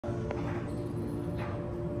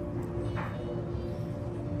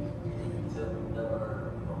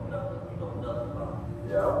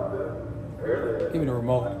Give me the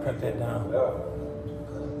remote to cut that down.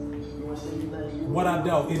 What I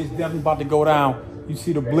know, it is definitely about to go down. You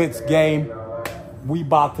see the Blitz game. We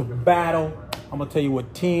about to battle. I'm going to tell you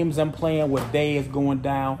what teams I'm playing, what day is going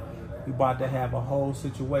down. We about to have a whole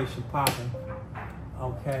situation popping.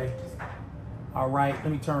 Okay. All right.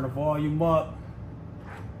 Let me turn the volume up.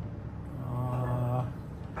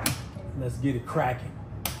 Let's get it cracking.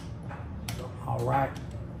 All right.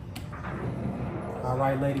 All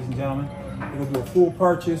right, ladies and gentlemen. We're going to do a full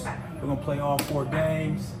purchase. We're going to play all 4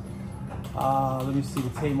 games. Let me see the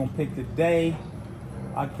team I'm going to pick today.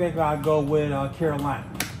 I think I'll go with Carolina.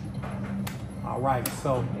 All right,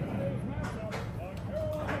 so.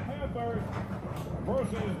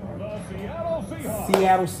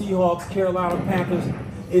 Seattle Seahawks, Carolina Panthers.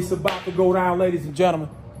 It's about to go down, ladies and gentlemen.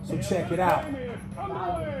 So check it out.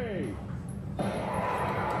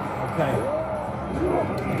 Okay.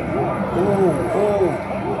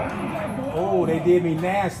 Oh, they did me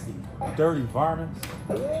nasty. Dirty varmints.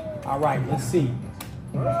 All right, let's see.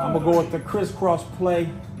 I'm going to go with the crisscross play.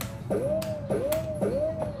 All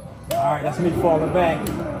right, that's me falling back.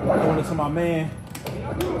 Going into my man.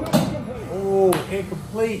 Oh,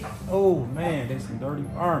 incomplete. Oh, man, that's some dirty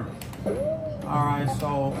varmints. All right,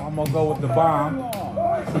 so I'm going to go with the bomb.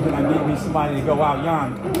 See if I get me somebody to go out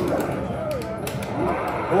yonder.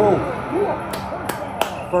 Oh,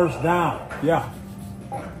 first down. Yeah.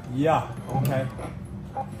 Okay.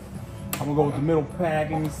 I'm gonna go with the middle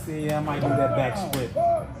pack. Let me see. I might do that back split.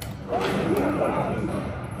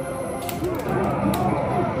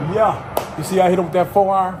 Yeah. You see, I hit him with that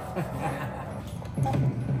forearm.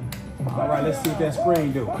 All right. Let's see what that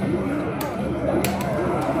screen do.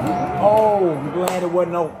 Oh, I'm glad it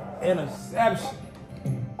wasn't no interception.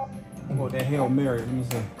 I'm going with that Hail Mary. Let me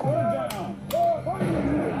see.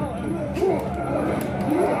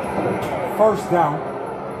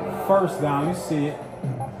 First down, you see it.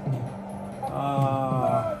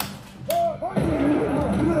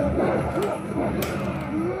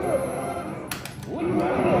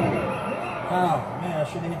 Oh man, I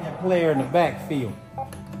should have hit that player in the backfield.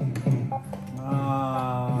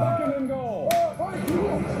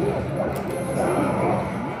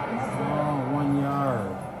 1 yard.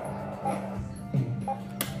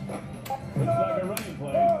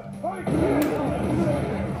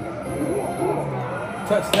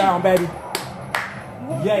 Touchdown, baby.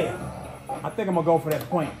 Yeah. I think I'm going to go for that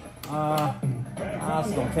point. I'm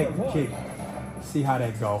just going to take the kick. See how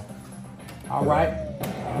that go. All right.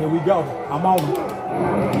 Here we go. I'm on it.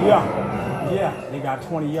 Yeah. They got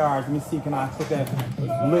 20 yards. Let me see. Can I put that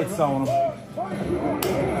blitz on them?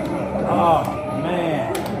 Oh,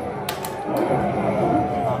 man.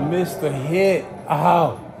 I missed the hit.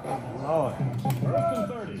 Oh, Lord.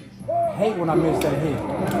 Hate when I miss that hit.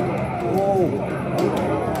 Whoa.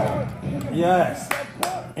 Yes.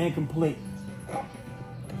 Incomplete.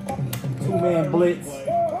 2-man blitz.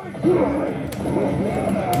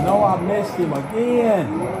 No, I missed him again.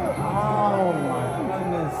 Oh my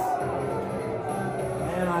goodness.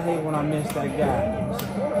 Man, I hate when I miss that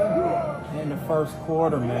guy. In the first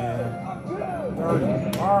quarter, man.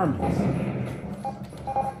 30 varmints.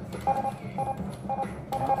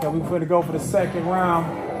 Okay, we finna go for the second round.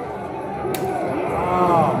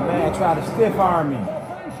 Oh man, try to stiff arm me.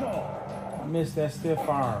 I missed that stiff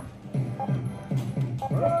arm.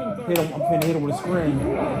 I'm finna hit him with a screen.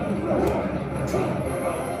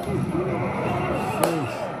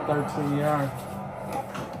 Jeez, 13 yards.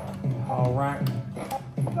 All right.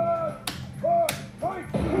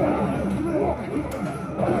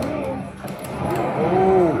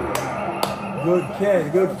 Oh, good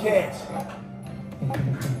catch.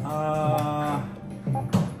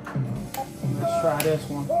 Let's try this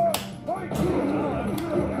one.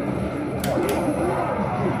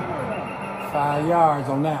 5 yards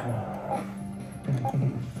on that one.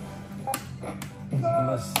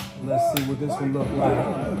 Let's see what this one look like.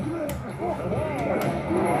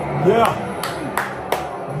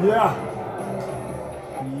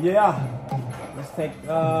 Yeah. Let's take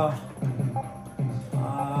I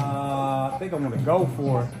think I'm gonna go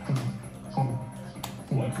for it.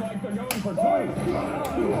 Looks like they're going for 2.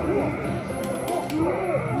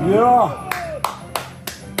 Yeah.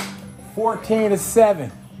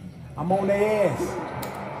 14-7. I'm on their ass.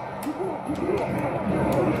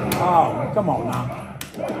 Oh, come on now.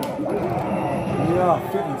 Yeah,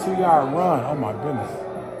 52-yard run. Oh my goodness.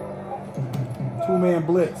 2-man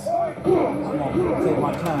blitz. I'm gonna take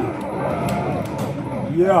my time.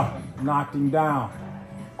 Yeah, knocked him down.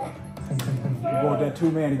 Go with that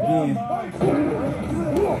 2-man again.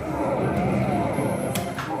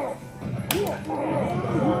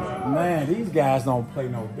 Man, these guys don't play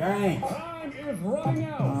no games.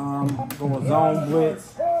 Go with zone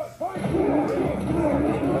blitz.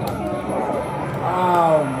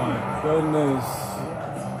 Oh my goodness.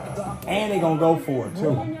 And they're gonna go for it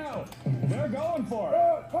too. They're going for it.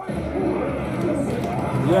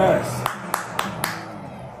 Yes.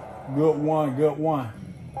 Good one, good one.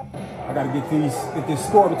 I gotta get this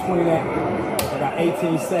score between that. I got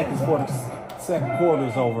 18 seconds before the second quarter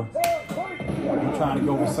is over. I'm trying to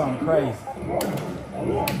go for something crazy.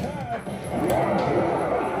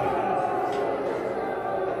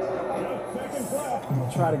 I'm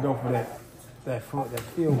gonna try to go for that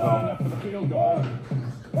field goal.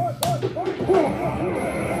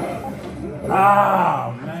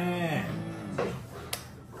 Oh man.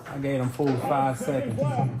 I gave them fools 5 seconds.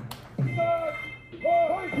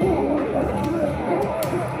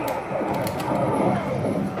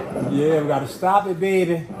 Yeah, we gotta stop it,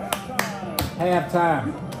 baby.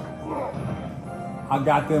 Halftime. I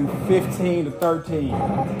got them 15 to 13.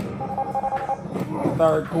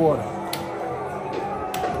 Third quarter.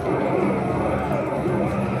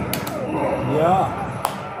 Yeah.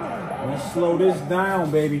 Let's slow this down,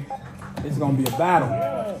 baby. It's gonna be a battle.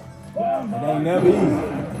 It ain't never easy.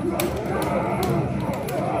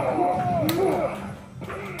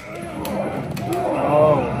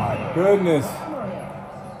 Oh my goodness.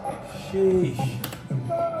 Sheesh.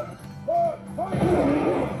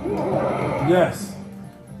 Yes.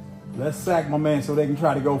 Let's sack my man so they can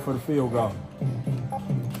try to go for the field goal.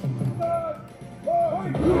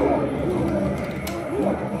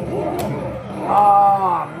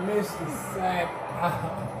 Ah, missed the sack.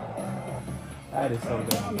 That is so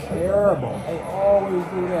damn terrible. They always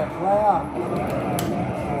do that. Wow.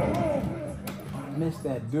 I miss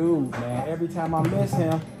that dude, man. Every time I miss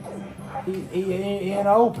him, he ain't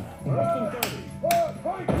open.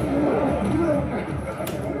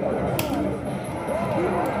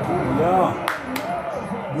 Yeah.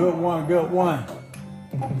 Good one, good one.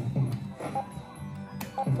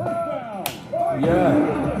 Yeah.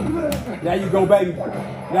 There you go, baby.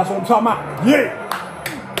 That's what I'm talking about. Yeah.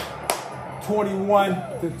 21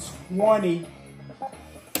 to 20.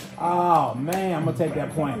 Oh man, I'm gonna take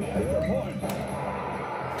that point.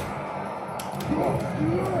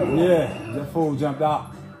 Yeah, that fool jumped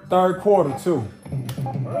out. Third quarter too.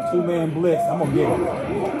 2-man blitz. I'm gonna get it.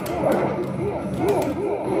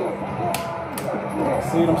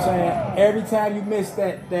 See what I'm saying? Every time you miss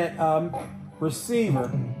that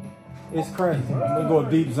receiver, it's crazy. They go a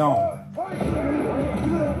deep zone.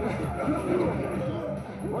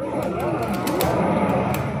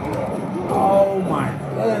 Oh my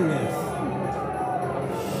goodness.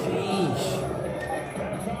 Sheesh.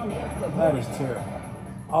 That is terrible.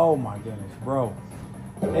 Oh my goodness, bro.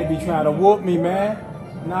 They be trying to whoop me, man.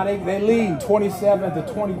 Now they lead 27 to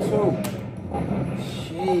 22.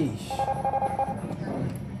 Sheesh.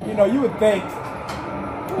 You know, you would think,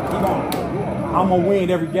 I'm gonna win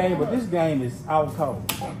every game, but this game is out cold.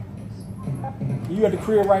 You at the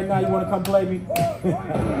crib right now, you wanna come play me?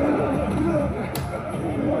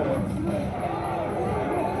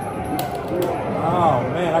 Oh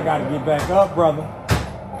man, I gotta get back up, brother.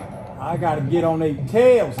 I gotta get on their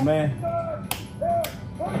tails, man.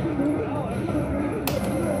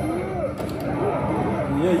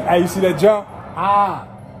 Yeah, hey, you see that jump? Ah,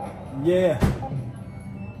 yeah.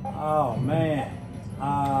 Oh man.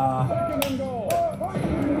 Oh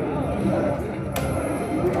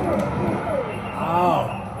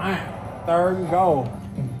man. Third and goal.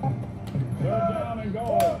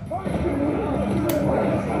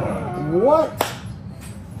 What?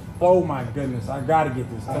 Oh my goodness, I gotta get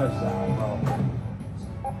this touchdown, bro.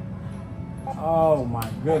 Oh my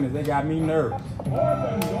goodness, they got me nervous.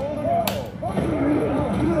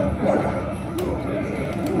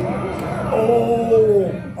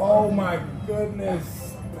 Oh my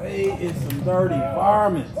goodness. They is some dirty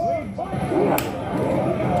varmints.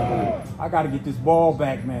 I gotta get this ball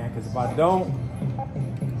back, man, because if I don't.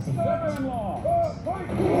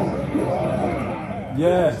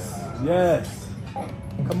 Yes, yes.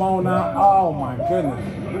 Come on now. Oh my goodness.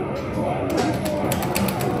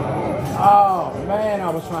 Oh man, I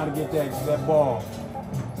was trying to get that ball.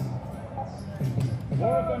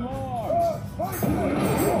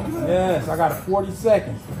 Yes, I got 40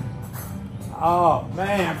 seconds. Oh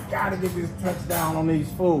man, I gotta get this touchdown on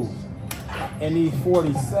these fools in these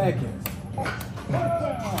 40 seconds.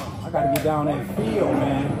 I gotta get down that field,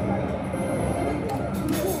 man.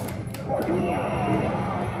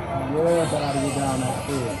 Yeah, I gotta get down that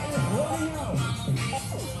field.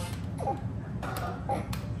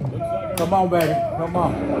 Come on, baby. Come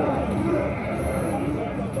on.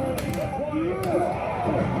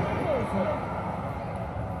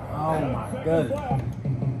 Oh my Good.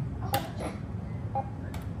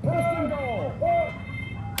 First and goal.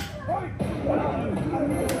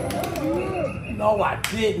 No, I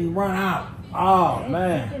didn't run out. Oh,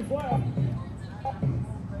 man. Seconds left.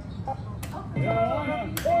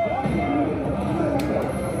 Carolina.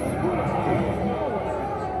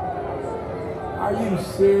 Are you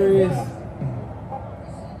serious?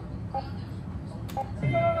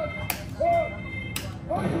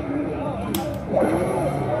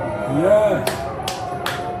 Yes.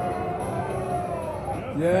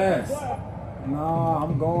 Yes. No,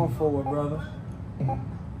 I'm going for it, brother.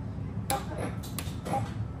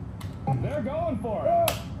 They're going for it.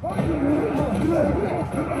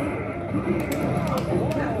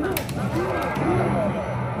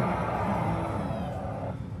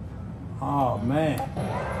 Oh, man.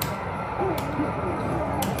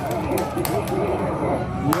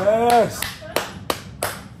 Yes.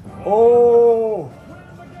 Oh,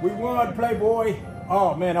 we won, Playboy.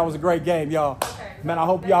 Oh, man, that was a great game, y'all. Man, I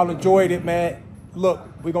hope y'all enjoyed it, man. Look,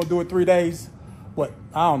 we're going to do it 3 days. But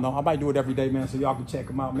I don't know. I might do it every day, man, so y'all can check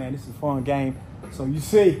them out, man. This is a fun game. So you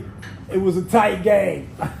see, it was a tight game.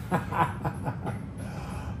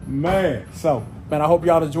 Man. So, man, I hope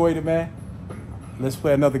y'all enjoyed it, man. Let's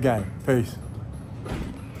play another game. Peace.